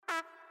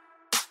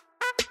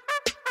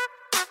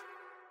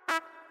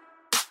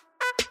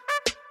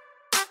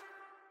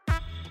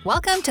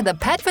Welcome to the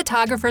Pet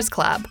Photographers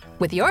Club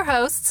with your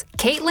hosts,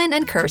 Caitlin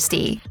and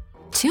Kirsty.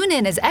 Tune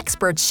in as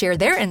experts share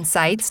their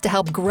insights to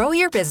help grow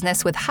your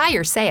business with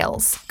higher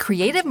sales,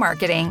 creative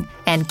marketing,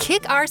 and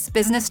kick-ass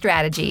business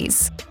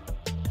strategies.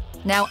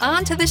 Now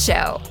on to the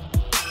show.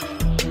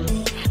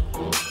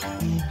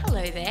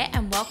 Hello there,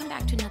 and welcome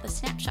back to another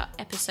Snapshot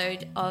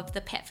episode of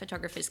the Pet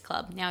Photographers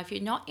Club. Now, if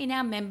you're not in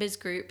our members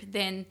group,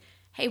 then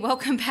hey,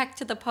 welcome back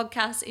to the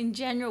podcast in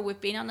general.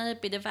 We've been on a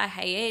bit of a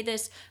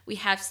hiatus. We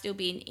have still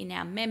been in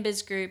our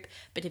members group,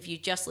 but if you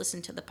just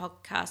listen to the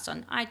podcast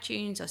on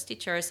iTunes or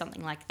Stitcher or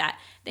something like that,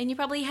 then you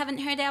probably haven't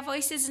heard our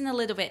voices in a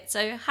little bit.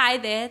 So hi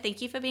there.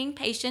 Thank you for being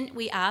patient.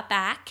 We are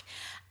back.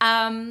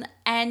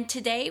 And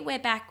today we're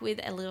back with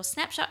a little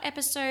snapshot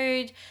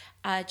episode,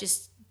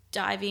 just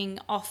diving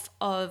off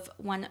of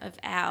one of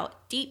our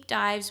deep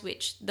dives,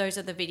 which those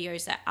are the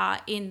videos that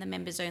are in the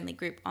members only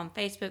group on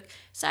Facebook.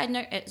 Side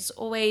note, as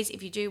always,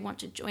 if you do want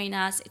to join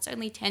us, it's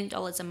only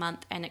 $10 a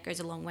month and it goes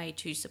a long way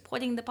to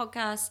supporting the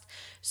podcast.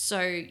 So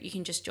you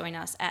can just join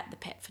us at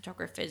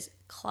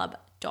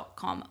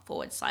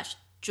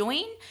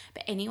thepetphotographersclub.com/join.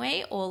 But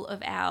anyway, all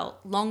of our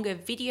longer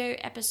video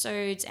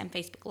episodes and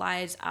Facebook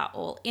Lives are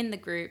all in the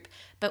group,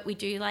 but we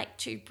do like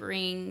to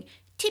bring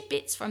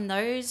tidbits from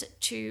those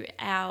to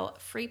our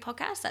free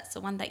podcast. That's the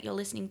one that you're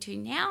listening to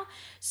now.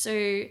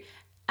 So,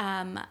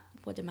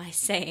 what am I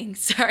saying?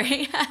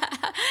 Sorry.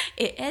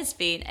 It has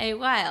been a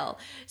while.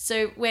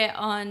 So we're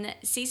on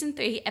season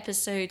 3,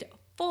 episode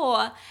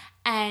 4,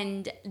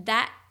 and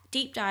that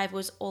deep dive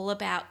was all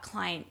about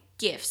client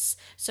gifts.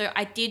 So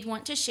I did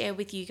want to share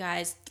with you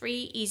guys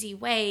 3 easy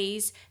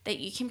ways that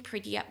you can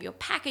pretty up your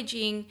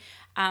packaging,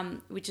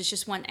 which is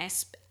just one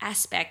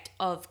aspect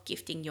of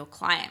gifting your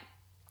client.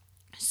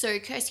 So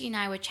Kirsty and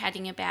I were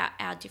chatting about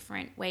our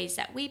different ways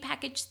that we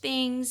package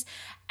things,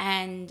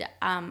 and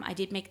I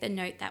did make the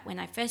note that when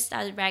I first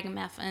started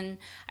Ragamuffin,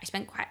 I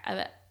spent quite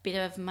a bit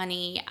of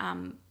money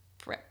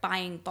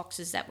buying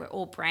boxes that were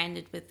all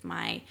branded with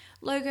my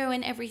logo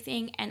and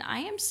everything, and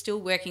I am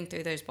still working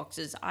through those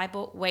boxes. I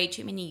bought way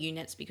too many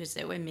units because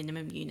there were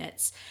minimum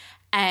units,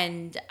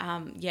 and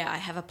I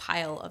have a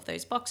pile of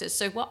those boxes.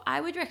 So what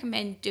I would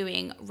recommend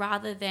doing,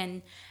 rather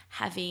than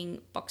having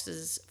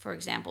boxes, for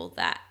example,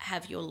 that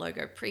have your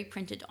logo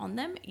pre-printed on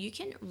them, you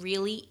can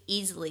really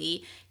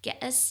easily get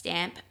a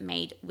stamp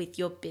made with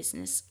your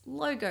business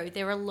logo.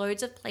 There are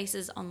loads of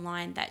places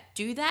online that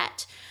do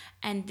that,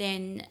 and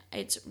then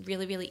it's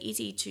really, really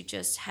easy to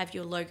just have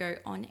your logo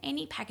on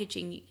any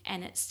packaging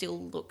and it still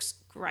looks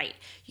great.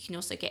 You can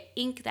also get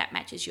ink that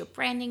matches your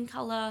branding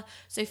color.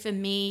 So for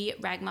me,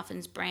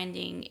 Ragmuffin's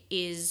branding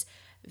is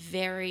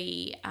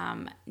very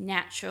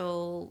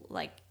natural,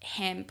 like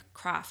hemp,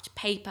 craft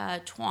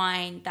paper,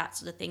 twine, that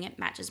sort of thing. It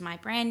matches my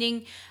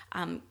branding.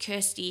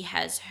 Kirsty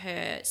has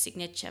her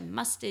signature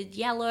mustard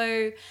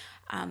yellow,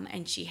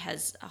 and she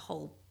has a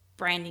whole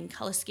branding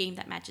color scheme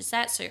that matches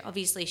that. So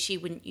obviously she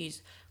wouldn't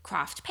use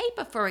craft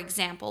paper, for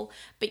example,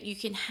 but you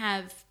can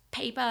have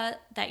paper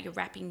that you're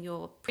wrapping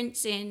your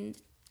prints in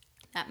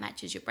that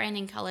matches your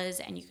branding colors,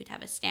 and you could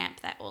have a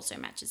stamp that also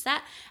matches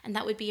that, and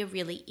that would be a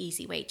really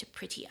easy way to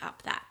pretty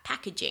up that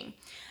packaging.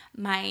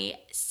 My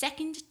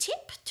second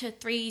tip to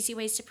 3 easy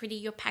ways to pretty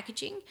your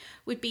packaging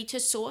would be to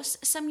source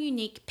some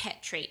unique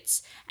pet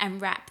treats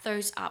and wrap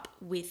those up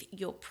with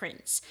your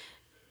prints.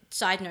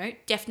 Side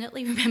note,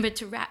 definitely remember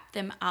to wrap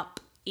them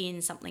up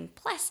in something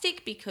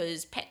plastic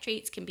because pet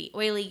treats can be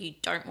oily. You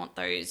don't want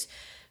those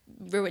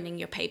ruining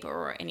your paper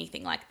or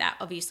anything like that.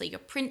 Obviously, your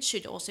prints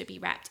should also be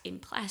wrapped in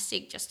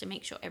plastic just to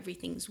make sure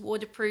everything's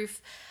waterproof.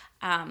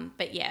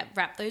 But yeah,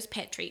 wrap those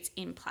pet treats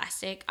in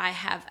plastic. I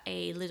have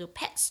a little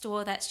pet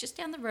store that's just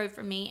down the road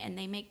from me, and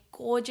they make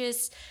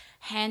gorgeous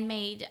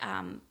handmade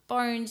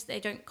bones. They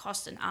don't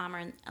cost an arm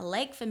and a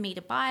leg for me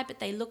to buy, but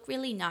they look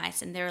really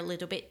nice and they're a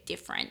little bit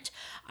different.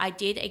 I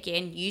did,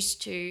 again,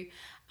 used to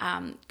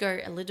go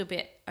a little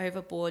bit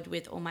overboard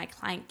with all my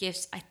client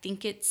gifts. I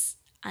think it's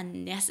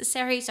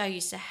unnecessary. So I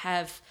used to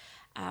have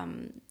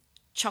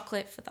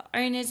chocolate for the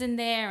owners in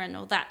there and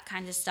all that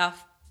kind of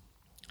stuff.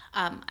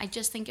 I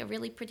just think a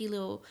really pretty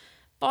little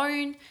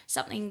bone,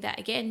 something that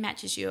again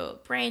matches your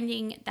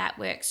branding, that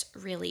works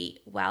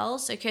really well.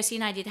 So Kirsty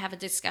and I did have a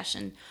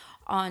discussion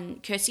on,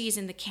 Kirsty is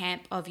in the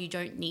camp of you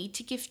don't need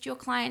to gift your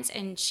clients,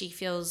 and she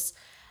feels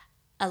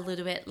a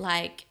little bit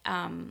like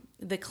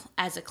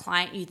as a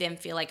client you then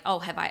feel like, oh,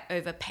 have I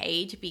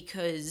overpaid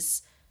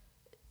because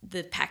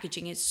the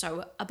packaging is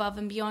so above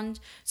and beyond.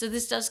 So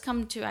this does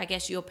come to, I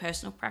guess, your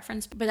personal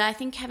preference. But I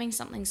think having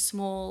something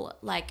small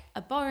like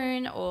a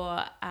bone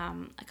or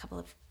a couple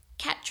of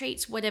cat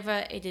treats,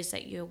 whatever it is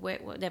that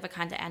whatever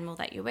kind of animal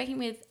that you're working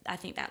with, I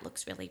think that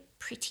looks really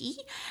pretty.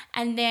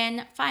 And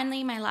then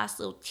finally, my last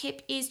little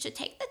tip is to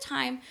take the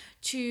time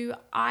to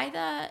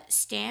either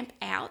stamp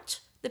out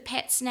the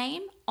pet's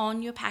name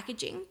on your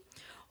packaging,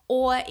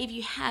 or if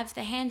you have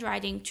the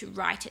handwriting, to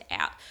write it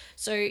out.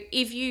 So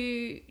if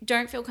you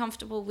don't feel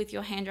comfortable with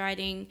your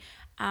handwriting,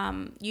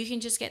 you can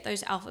just get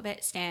those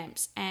alphabet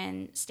stamps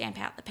and stamp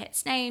out the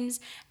pets' names.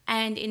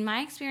 And in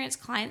my experience,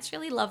 clients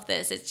really love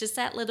this. It's just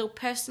that little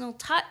personal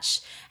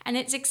touch, and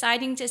it's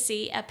exciting to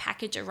see a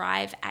package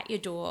arrive at your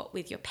door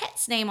with your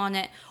pet's name on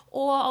it,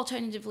 or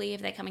alternatively,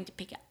 if they're coming to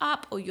pick it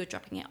up or you're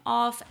dropping it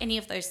off, any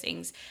of those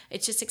things.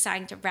 It's just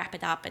exciting to wrap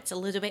it up. It's a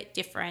little bit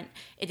different.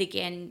 It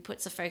again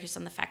puts a focus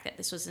on the fact that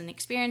this was an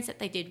experience that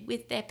they did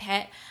with their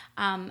pet.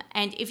 And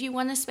if you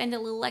want to spend a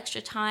little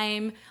extra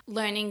time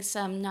learning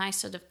some nice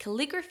sort of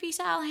calligraphy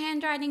style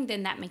handwriting,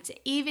 then that makes it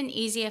even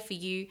easier for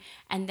you.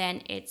 And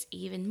then it's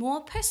even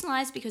more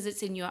personalized because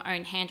it's in your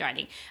own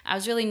handwriting. I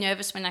was really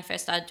nervous when I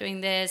first started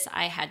doing this.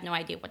 I had no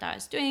idea what I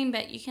was doing,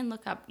 but you can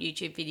look up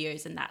YouTube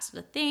videos and that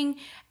sort of thing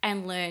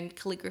and learn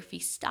calligraphy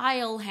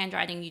style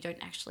handwriting. You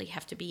don't actually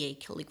have to be a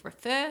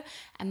calligrapher,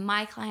 and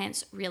my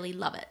clients really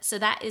love it. So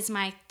that is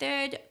my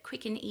third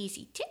quick and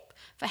easy tip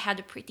for how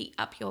to pretty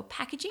up your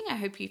packaging. I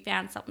hope you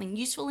found something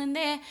useful in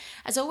there.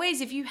 As always,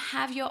 if you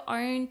have your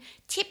own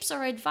tips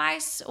or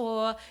advice,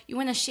 or you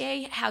want to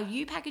share how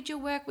you package your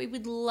work, we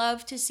would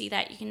love to see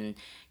that. You can,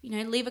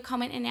 leave a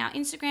comment in our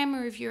Instagram,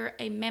 or if you're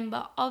a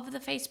member of the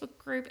Facebook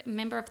group, a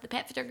member of the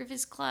Pet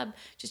Photographers Club,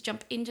 just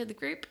jump into the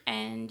group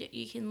and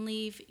you can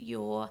leave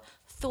your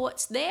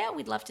thoughts there.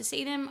 We'd love to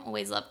see them.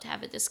 Always love to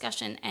have a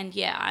discussion. And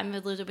yeah, I'm a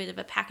little bit of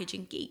a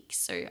packaging geek,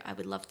 so I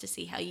would love to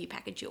see how you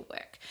package your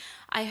work.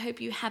 I hope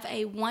you have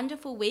a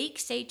wonderful week.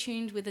 Stay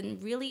tuned with a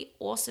really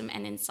awesome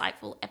and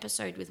insightful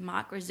episode with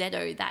Mark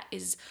Rosetto that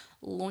is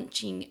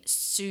launching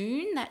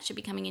soon. That should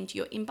be coming into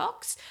your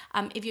inbox.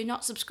 If you're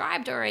not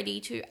subscribed already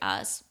to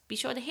us, be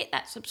sure to hit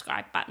that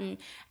subscribe button,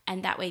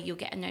 and that way you'll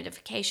get a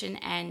notification,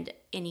 and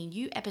any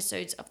new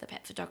episodes of the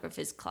Pet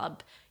Photographers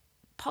Club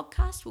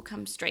podcast will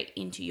come straight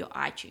into your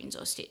iTunes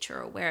or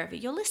Stitcher or wherever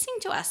you're listening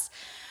to us.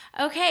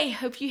 Okay,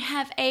 hope you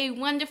have a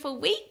wonderful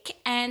week,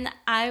 and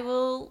I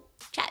will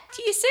chat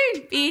to you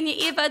soon. Be in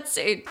your earbuds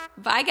soon.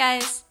 Bye,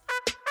 guys.